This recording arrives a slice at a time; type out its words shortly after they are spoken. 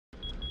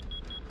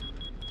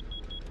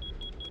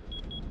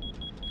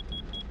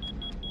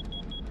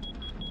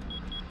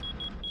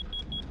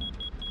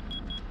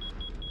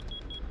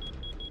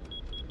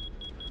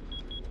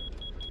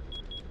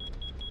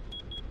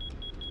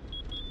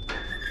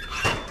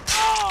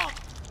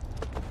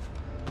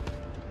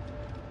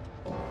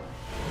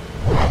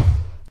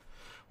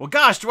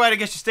gosh, Dwight, I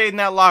guess you stayed in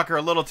that locker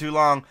a little too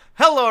long.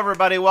 Hello,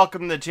 everybody.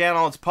 Welcome to the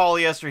channel. It's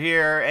Paulie, Esther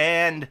here,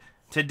 and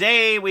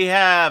today we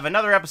have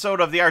another episode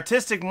of the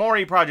Artistic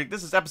Mori Project.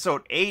 This is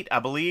episode 8, I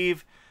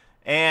believe.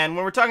 And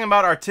when we're talking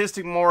about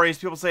artistic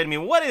moris, people say to me,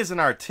 what is an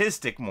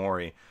artistic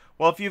mori?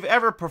 Well, if you've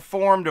ever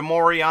performed a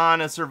mori on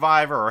a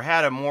survivor or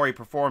had a mori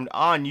performed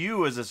on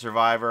you as a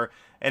survivor,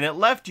 and it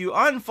left you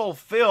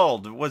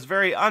unfulfilled, was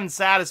very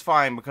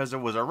unsatisfying because there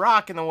was a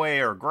rock in the way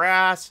or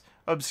grass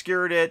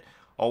obscured it,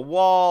 a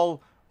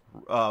wall,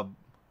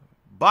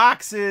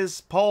 boxes,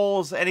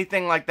 poles,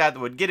 anything like that that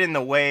would get in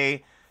the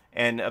way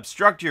and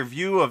obstruct your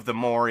view of the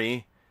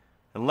mori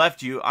and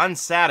left you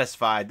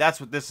unsatisfied.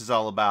 That's what this is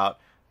all about.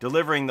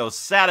 Delivering those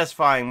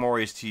satisfying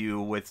moris to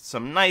you with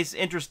some nice,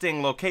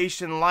 interesting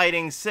location,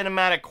 lighting,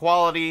 cinematic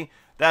quality.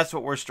 That's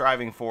what we're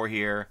striving for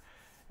here.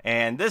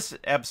 And this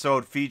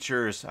episode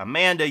features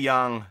Amanda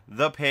Young,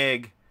 the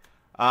pig.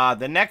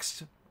 The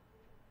next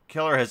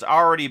killer has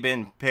already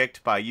been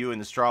picked by you in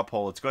the straw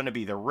poll. It's going to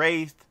be the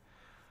Wraith.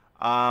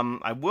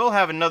 I will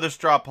have another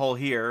straw poll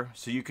here,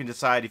 so you can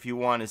decide if you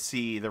want to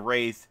see the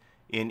Wraith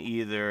in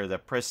either the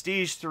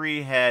Prestige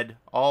 3 head,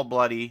 all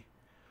bloody,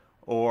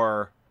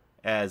 or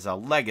as a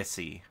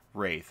legacy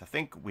Wraith. I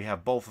think we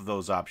have both of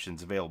those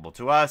options available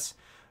to us.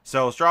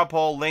 So straw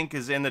poll link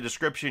is in the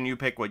description. You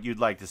pick what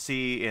you'd like to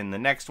see in the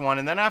next one.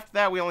 And then after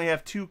that, we only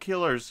have 2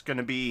 killers, going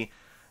to be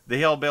the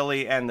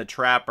Hillbilly and the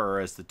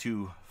Trapper as the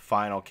 2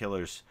 final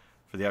killers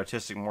for the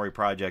Artistic Mori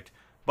Project.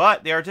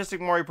 But the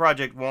Artistic Mori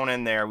Project won't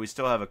end there. We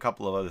still have a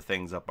couple of other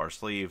things up our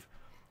sleeve.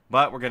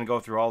 But we're going to go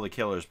through all the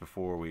killers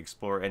before we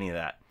explore any of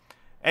that.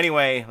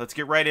 Anyway, let's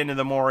get right into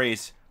the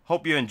moris.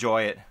 Hope you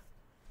enjoy it.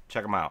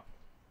 Check them out.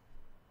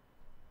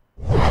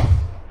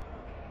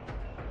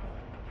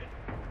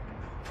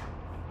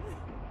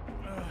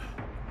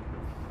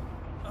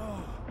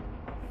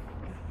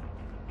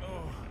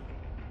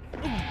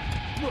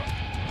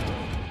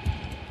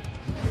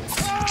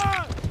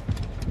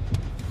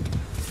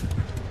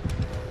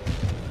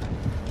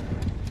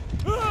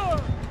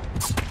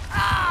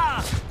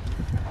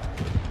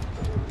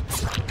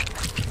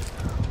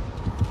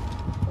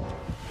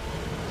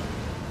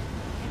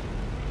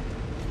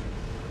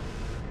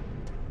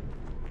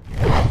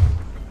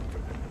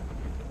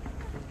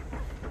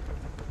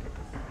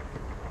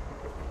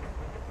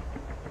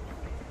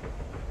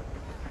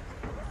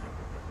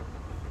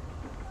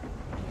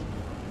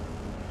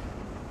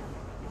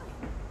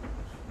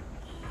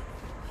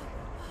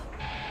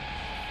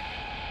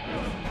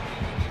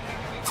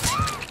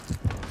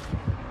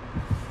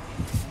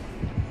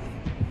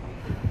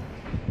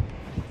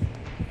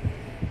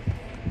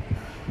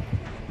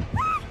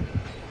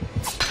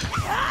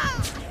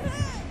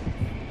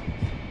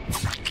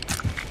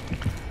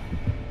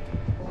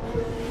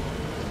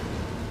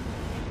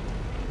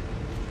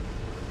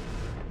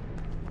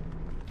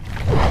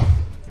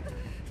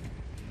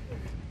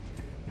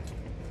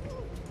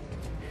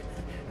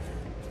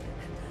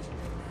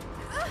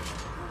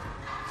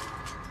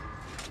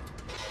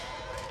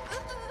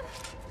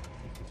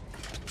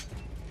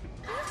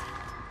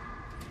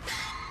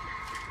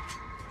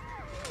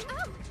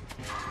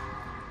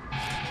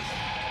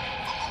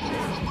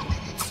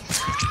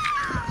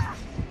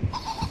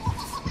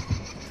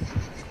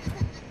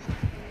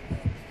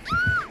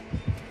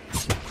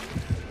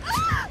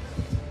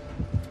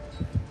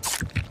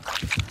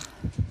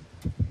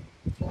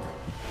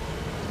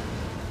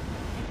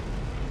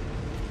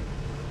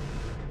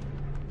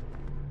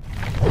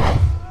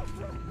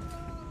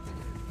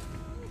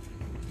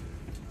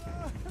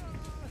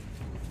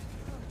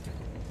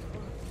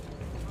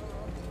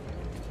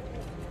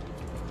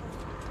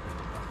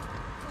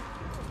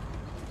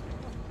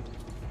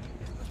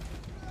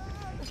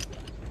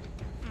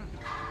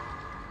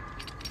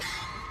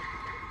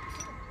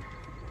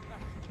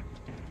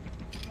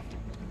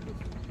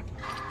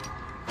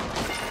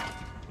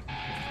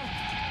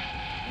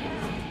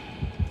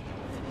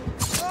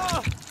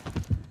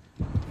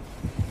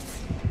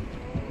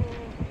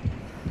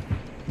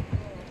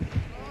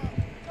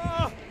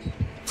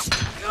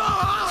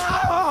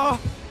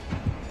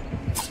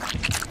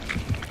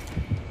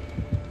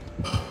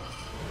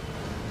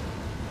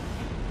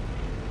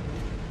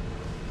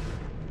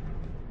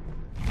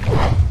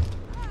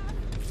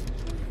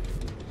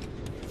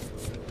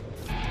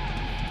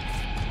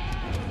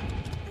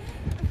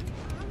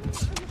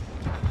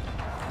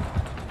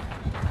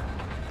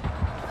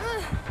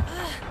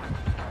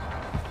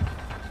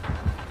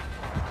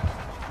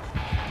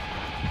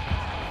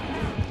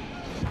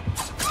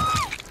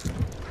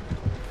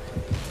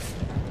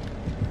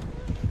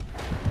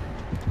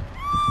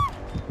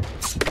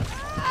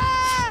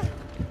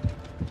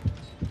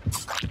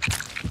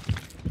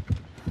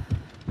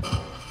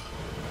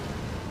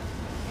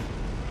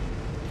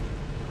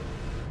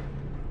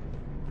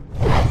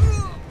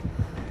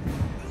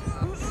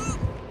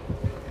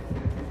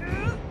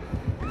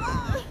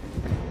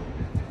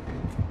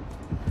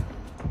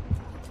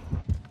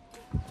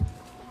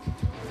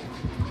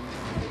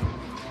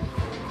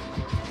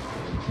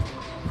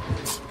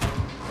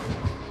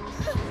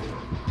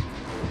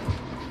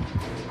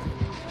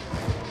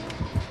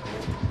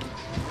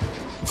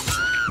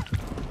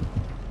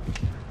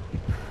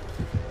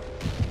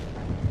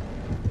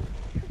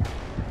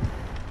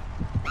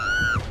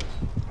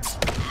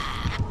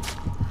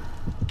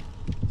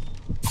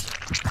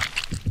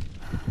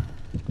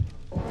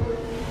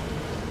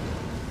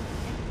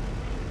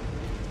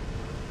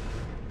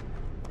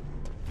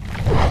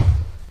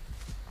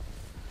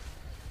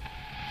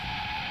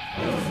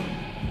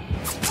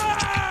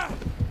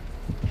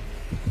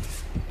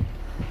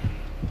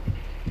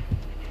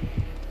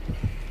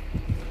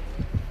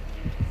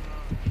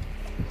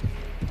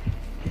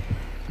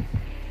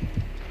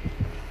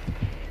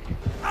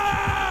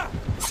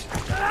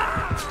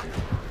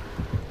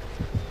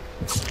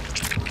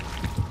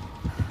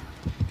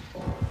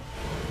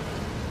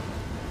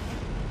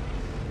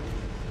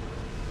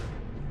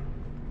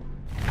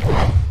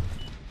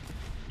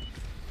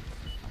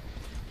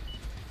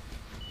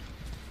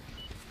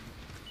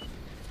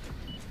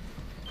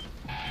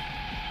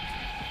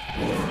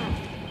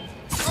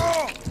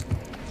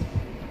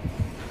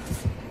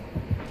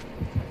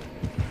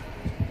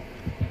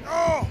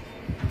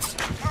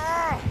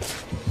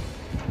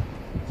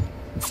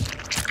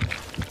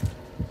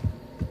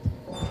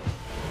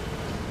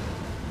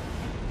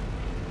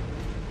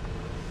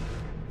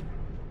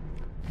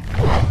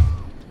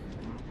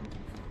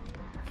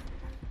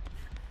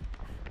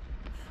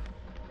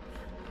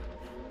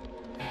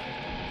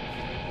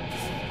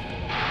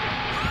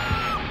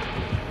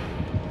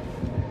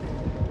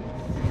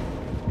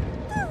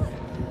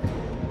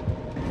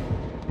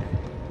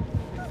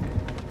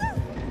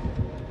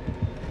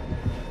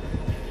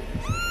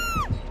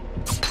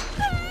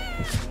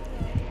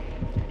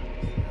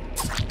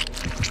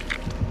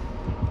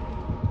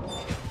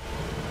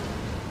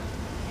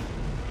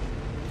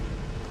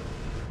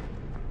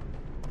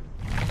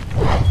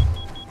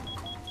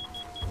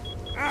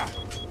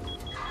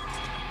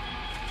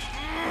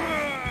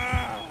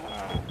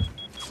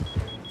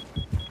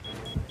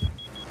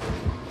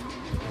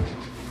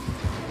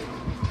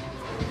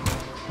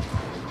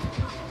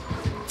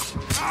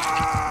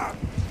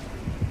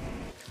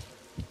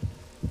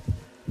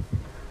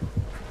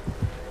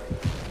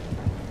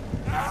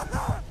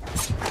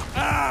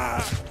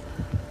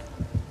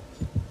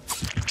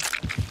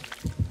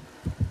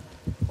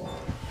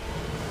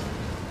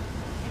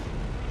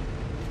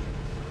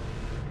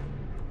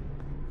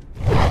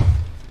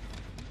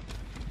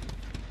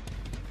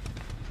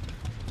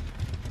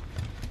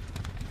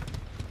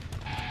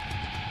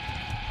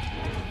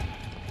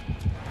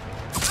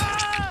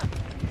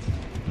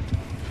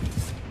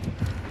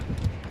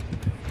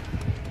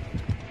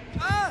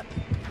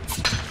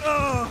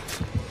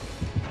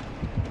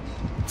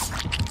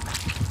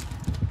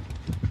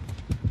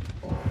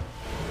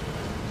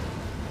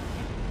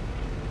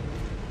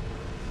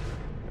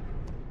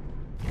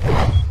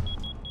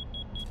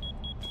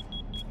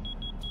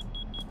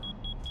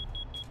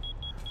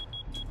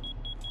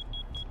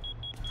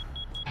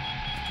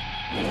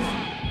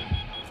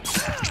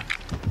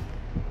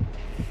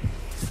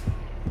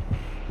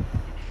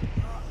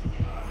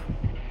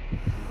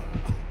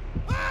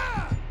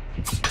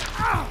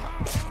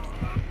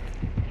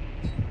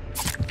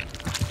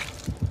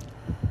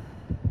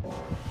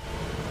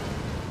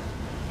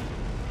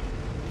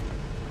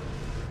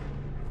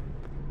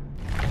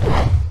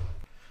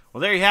 Well,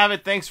 there you have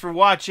it. Thanks for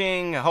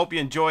watching. I hope you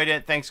enjoyed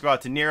it. Thanks go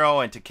out to Nero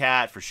and to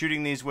Kat for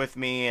shooting these with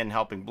me and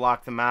helping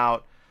block them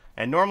out.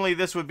 And normally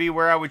this would be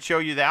where I would show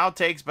you the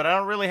outtakes, but I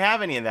don't really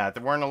have any of that.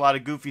 There weren't a lot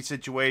of goofy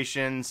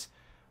situations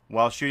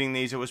while shooting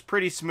these. It was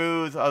pretty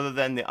smooth other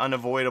than the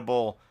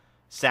unavoidable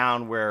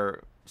sound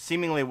where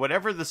seemingly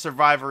whatever the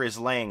survivor is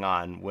laying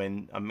on,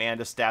 when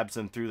Amanda stabs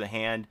them through the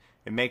hand,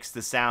 it makes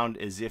the sound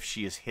as if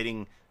she is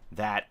hitting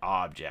that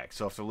object.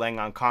 So if they're laying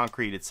on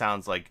concrete, it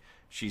sounds like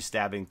she's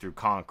stabbing through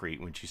concrete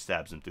when she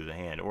stabs them through the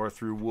hand, or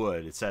through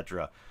wood,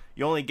 etc.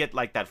 You only get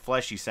like that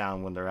fleshy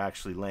sound when they're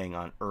actually laying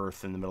on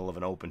earth in the middle of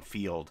an open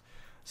field.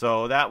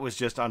 So that was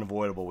just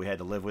unavoidable. We had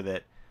to live with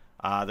it.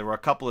 There were a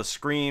couple of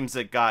screams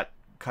that got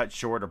cut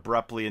short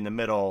abruptly in the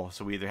middle,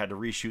 so we either had to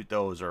reshoot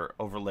those or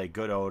overlay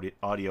good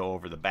audio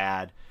over the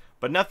bad.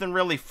 But nothing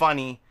really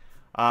funny.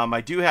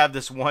 I do have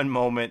this one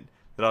moment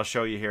that I'll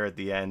show you here at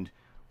the end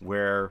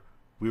where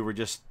we were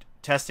just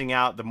testing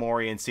out the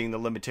Mori and seeing the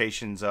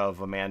limitations of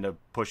Amanda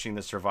pushing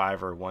the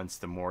survivor once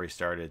the Mori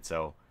started.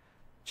 So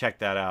check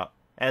that out.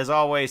 As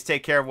always,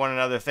 take care of one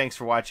another. Thanks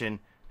for watching.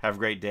 Have a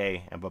great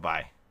day, and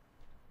bye-bye.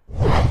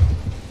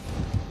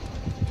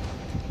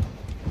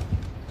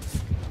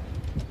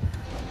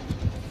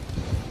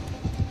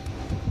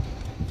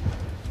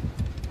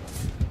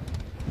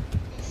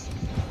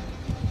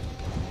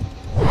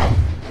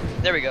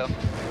 There we go.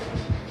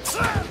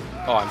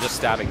 Oh, I'm just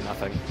stabbing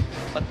nothing.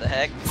 What the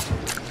heck?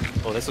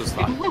 Oh, this was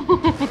fun.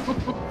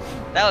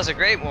 That was a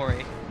great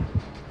Mori.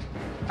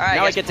 Alright,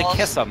 now I get to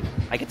kiss him.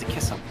 I get to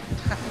kiss him.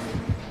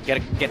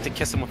 get to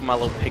kiss him with my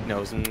little pig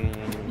nose.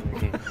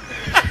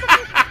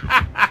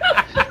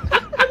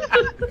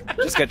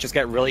 just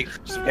get really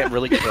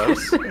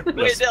close.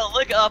 Wait, no,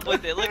 look up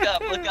with it. Look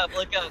up.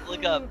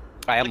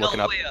 I am looking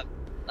all up. the way up.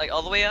 Like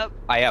all the way up?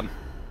 I am.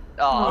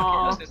 Oh, okay,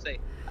 I was gonna say.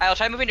 I'll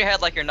try moving your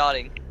head like you're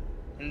nodding,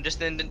 and just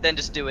then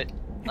just do it,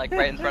 like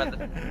right in front of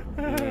the.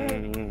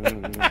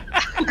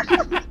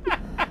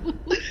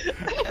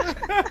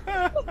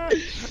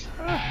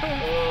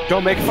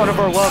 Don't make fun of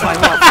our love. I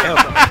love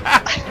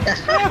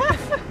him.